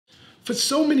For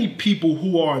so many people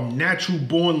who are natural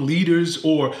born leaders,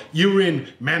 or you're in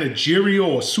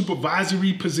managerial or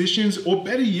supervisory positions, or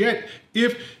better yet,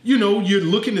 if you're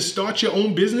looking to start your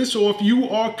own business, or if you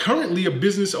are currently a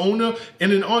business owner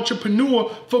and an entrepreneur,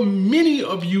 for many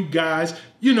of you guys,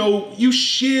 you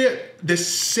share the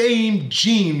same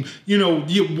gene,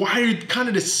 you're wired kind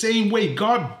of the same way.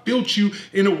 God built you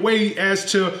in a way as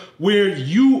to where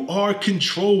you are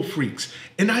control freaks.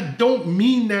 And I don't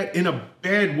mean that in a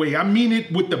bad way. I mean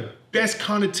it with the best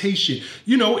connotation.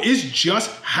 It's just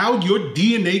how your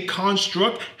DNA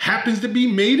construct happens to be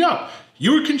made up.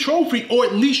 You're a control freak, or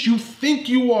at least you think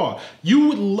you are. You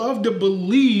would love to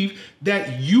believe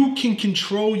that you can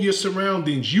control your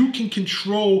surroundings. You can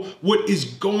control what is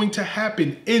going to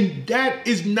happen. And that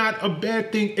is not a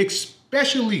bad thing,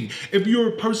 especially if you're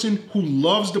a person who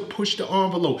loves to push the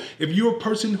envelope. If you're a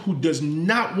person who does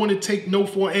not want to take no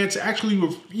for an answer, actually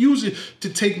refuses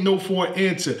to take no for an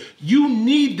answer. You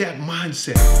need that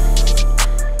mindset.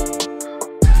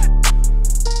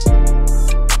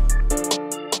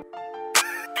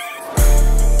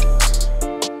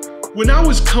 When I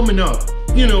was coming up,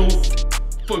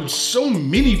 for so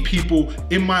many people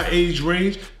in my age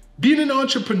range, being an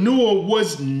entrepreneur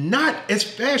was not as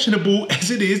fashionable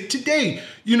as it is today.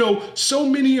 So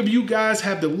many of you guys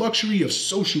have the luxury of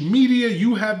social media.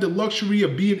 You have the luxury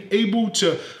of being able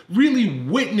to really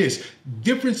witness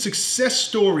different success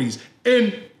stories.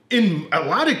 And in a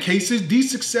lot of cases,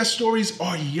 these success stories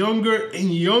are younger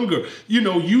and younger.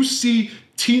 You see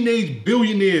teenage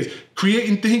billionaires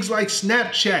creating things like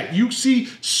Snapchat. You see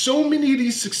so many of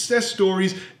these success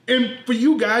stories. And for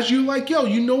you guys, you're like, yo,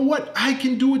 you know what? I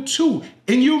can do it too.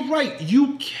 And you're right,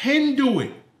 you can do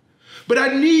it. But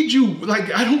I need you,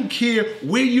 I don't care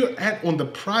where you're at on the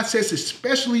process,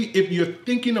 especially if you're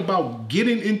thinking about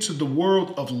getting into the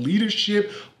world of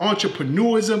leadership,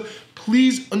 entrepreneurism,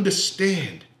 please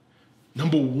understand.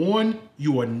 Number one,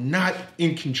 you are not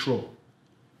in control.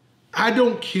 I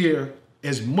don't care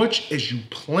as much as you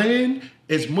plan,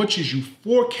 as much as you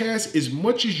forecast, as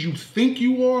much as you think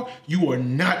you are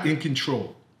not in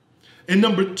control. And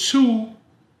number two,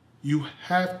 you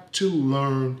have to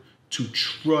learn to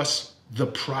trust the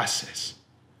process.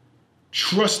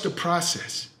 Trust the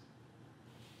process.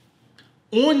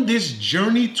 On this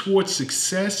journey towards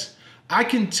success, I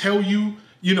can tell you,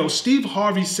 Steve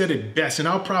Harvey said it best, and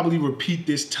I'll probably repeat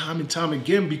this time and time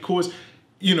again because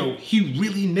he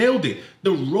really nailed it.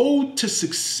 The road to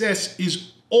success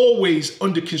is always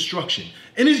under construction.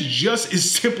 And it's just as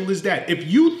simple as that. If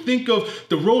you think of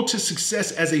the road to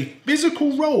success as a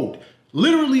physical road,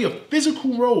 literally a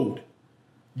physical road,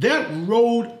 that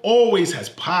road always has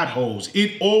potholes.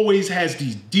 It always has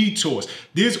these detours.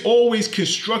 There's always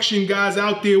construction guys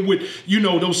out there with,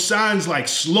 those signs like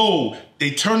slow.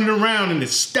 They turn it around and it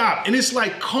stop. And it's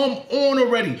like, come on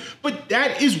already. But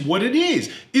that is what it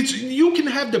is. You can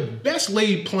have the best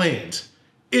laid plans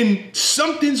and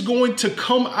something's going to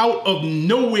come out of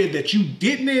nowhere that you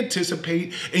didn't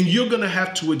anticipate, and you're going to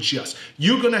have to adjust.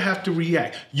 You're going to have to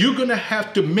react. You're going to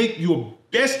have to make your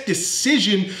best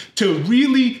decision to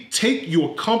really take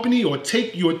your company or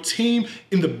take your team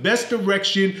in the best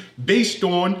direction based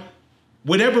on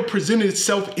whatever presented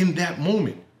itself in that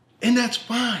moment. And that's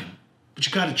fine, but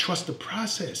you got to trust the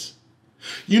process.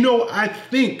 I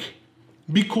think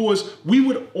because we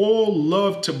would all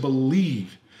love to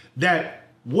believe that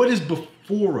what is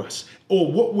before us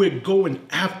or what we're going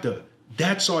after,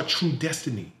 that's our true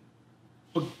destiny.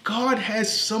 But God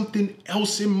has something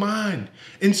else in mind.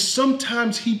 And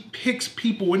sometimes he picks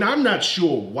people, and I'm not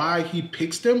sure why he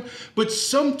picks them, but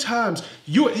sometimes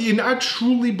and I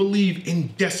truly believe in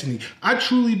destiny. I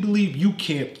truly believe you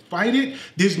can't fight it.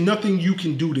 There's nothing you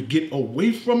can do to get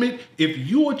away from it. If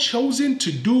you are chosen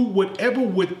to do whatever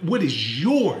with what is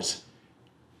yours,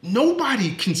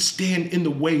 nobody can stand in the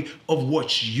way of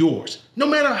what's yours. No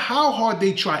matter how hard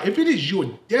they try. If it is your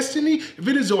destiny, if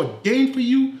it is ordained for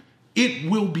you,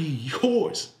 it will be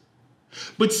yours.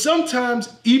 But sometimes,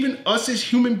 even us as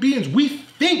human beings, we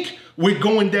think we're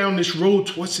going down this road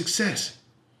towards success.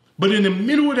 But in the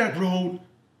middle of that road,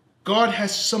 God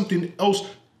has something else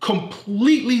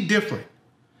completely different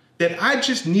that I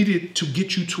just needed to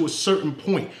get you to a certain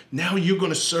point. Now you're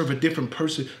going to serve a different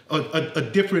person, a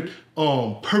different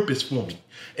purpose for me.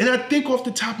 And I think off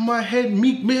the top of my head,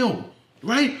 Meek Mill.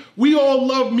 Right? We all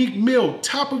love Meek Mill.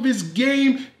 Top of his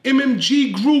game,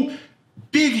 MMG group,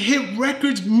 big hit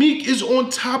records. Meek is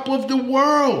on top of the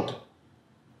world.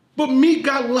 But Meek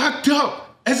got locked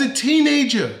up as a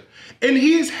teenager. And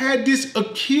he has had this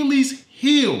Achilles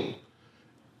heel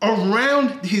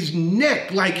around his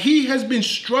neck. Like he has been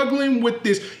struggling with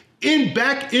this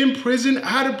back in prison,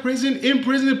 out of prison, in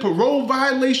prison, parole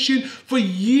violation for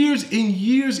years and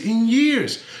years and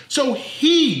years. So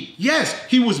yes,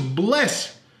 he was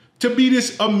blessed to be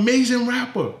this amazing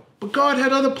rapper, but God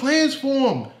had other plans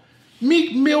for him.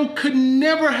 Meek Mill could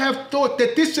never have thought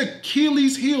that this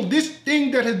Achilles heel, this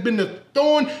thing that has been a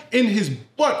thorn in his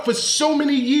butt for so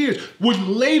many years, would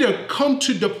later come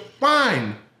to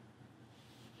define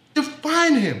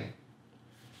him.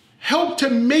 Help to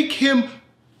make him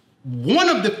one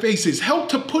of the faces, help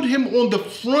to put him on the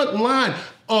front line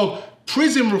of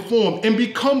prison reform and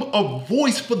become a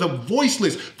voice for the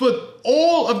voiceless, for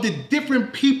all of the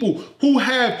different people who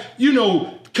have,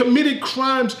 committed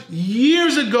crimes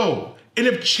years ago and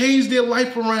have changed their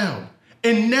life around.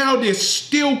 And now they're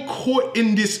still caught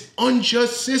in this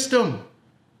unjust system.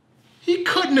 He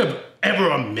couldn't have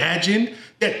ever imagined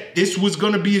that this was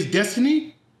going to be his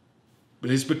destiny, but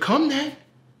it's become that.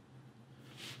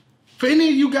 For any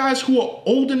of you guys who are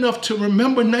old enough to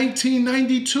remember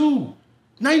 1992,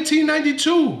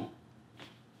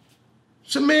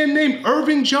 it's a man named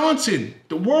Irving Johnson.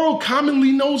 The world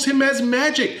commonly knows him as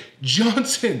Magic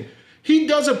Johnson. He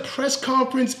does a press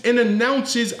conference and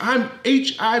announces, I'm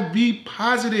HIV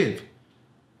positive.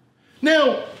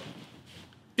 Now,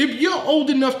 if you're old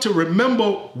enough to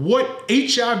remember what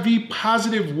HIV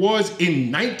positive was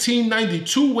in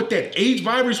 1992, what that AIDS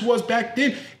virus was back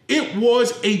then, it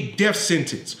was a death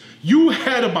sentence. You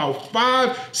had about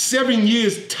 5-7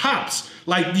 years tops.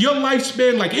 Like your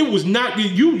lifespan, like it was not,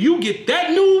 you get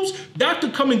that news, doctor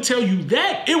come and tell you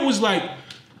that, it was like,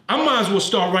 I might as well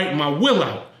start writing my will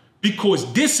out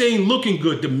because this ain't looking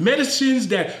good. The medicines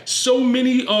that so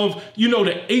many of,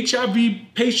 the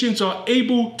HIV patients are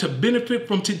able to benefit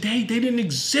from today, they didn't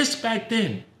exist back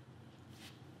then.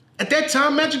 At that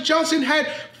time, Magic Johnson had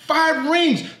 5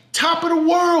 rings, top of the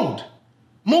world,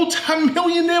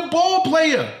 multi-millionaire ball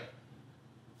player.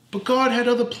 But God had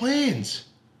other plans.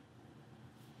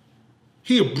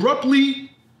 He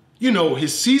abruptly,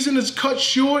 his season is cut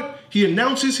short. He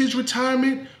announces his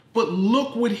retirement, but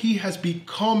look what he has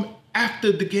become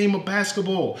after the game of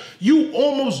basketball. You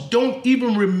almost don't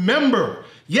even remember.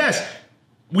 Yes,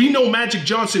 we know Magic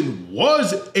Johnson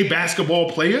was a basketball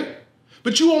player,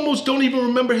 but you almost don't even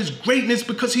remember his greatness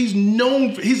because he's known,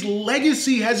 his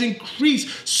legacy has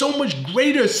increased so much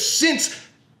greater since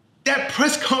that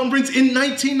press conference in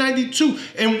 1992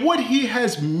 and what he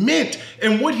has meant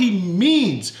and what he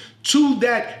means to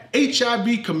that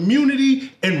HIV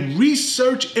community and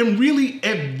research and really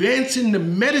advancing the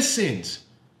medicines.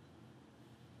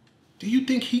 Do you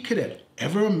think he could have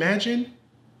ever imagined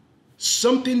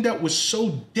something that was so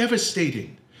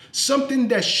devastating? Something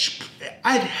that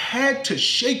I had to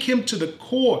shake him to the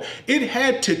core. It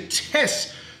had to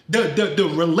test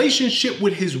the relationship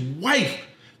with his wife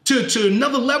to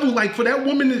another level. Like for that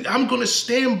woman, I'm going to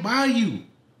stand by you.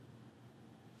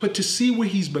 But to see where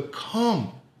he's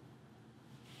become,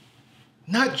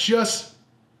 not just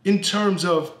in terms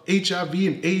of HIV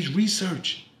and AIDS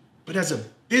research, but as a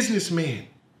businessman,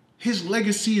 his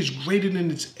legacy is greater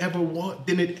than it ever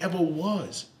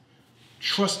was.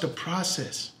 Trust the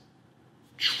process.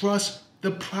 Trust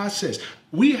the process.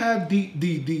 We have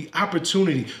the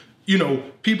opportunity,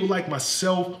 people like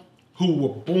myself who were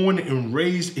born and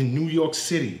raised in New York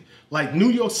City. Like New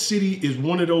York City is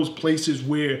one of those places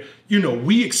where,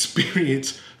 we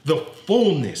experience the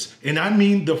fullness, and I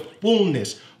mean the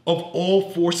fullness of all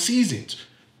 4 seasons.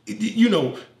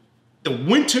 The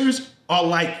winters are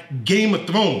like Game of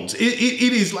Thrones. It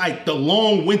is like the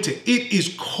long winter. It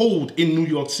is cold in New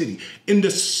York City. And the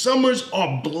summers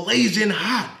are blazing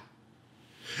hot.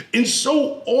 And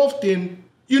so often,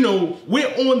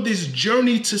 we're on this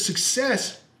journey to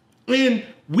success and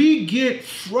we get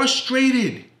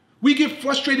frustrated. We get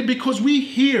frustrated because we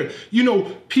hear,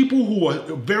 people who are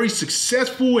very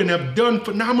successful and have done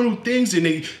phenomenal things and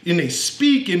they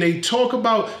speak and they talk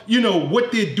about,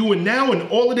 what they're doing now and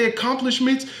all of their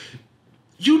accomplishments.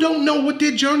 You don't know what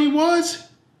their journey was.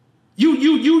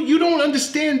 You don't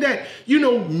understand that,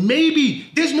 maybe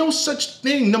there's no such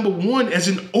thing, number one, as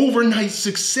an overnight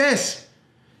success.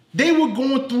 They were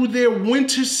going through their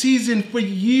winter season for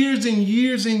years and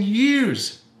years and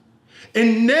years.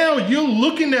 And now you're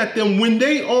looking at them when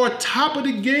they are top of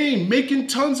the game, making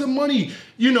tons of money,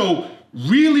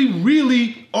 really,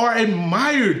 really are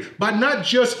admired by not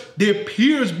just their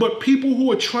peers, but people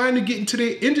who are trying to get into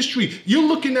their industry. You're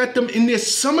looking at them in their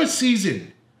summer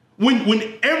season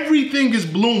when everything is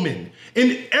blooming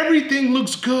and everything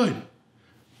looks good.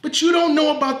 But you don't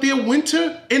know about their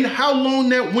winter and how long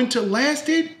that winter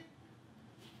lasted.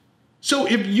 So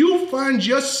if you find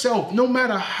yourself, no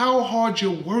matter how hard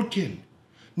you're working,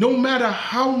 No matter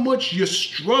how much you're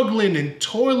struggling and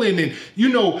toiling and, you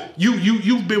know,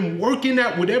 you've been working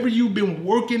at whatever you've been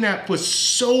working at for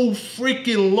so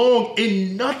freaking long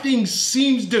and nothing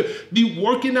seems to be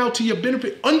working out to your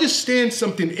benefit. Understand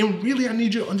something, and really I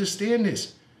need you to understand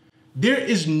this. There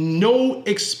is no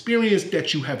experience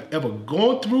that you have ever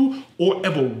gone through or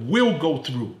ever will go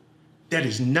through that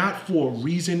is not for a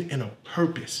reason and a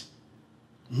purpose.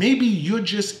 Maybe you're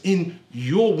just in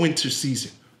your winter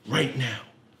season right now,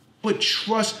 but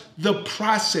trust the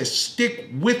process. Stick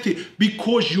with it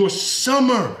because your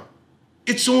summer,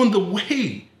 it's on the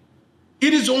way.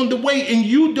 It is on the way, and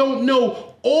you don't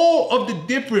know all of the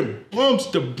different bumps,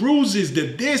 the bruises,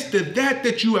 the this, the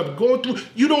that you have gone through.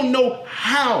 You don't know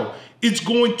how it's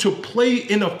going to play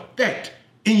an effect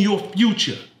in your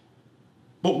future.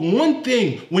 But one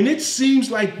thing, when it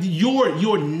seems like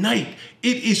your night,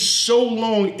 it is so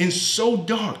long and so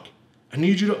dark, I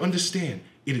need you to understand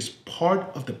it is part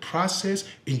of the process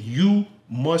and you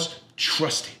must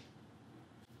trust it.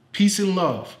 Peace and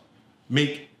love.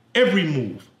 Make every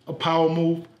move a power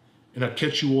move, and I'll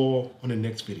catch you all on the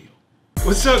next video.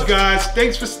 What's up, guys?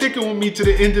 Thanks for sticking with me to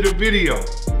the end of the video.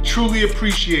 Truly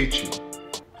appreciate you.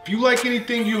 If you like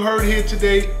anything you heard here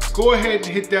today, go ahead and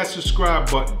hit that subscribe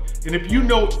button. And if you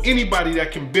know anybody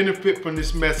that can benefit from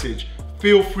this message,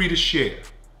 feel free to share.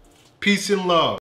 Peace and love.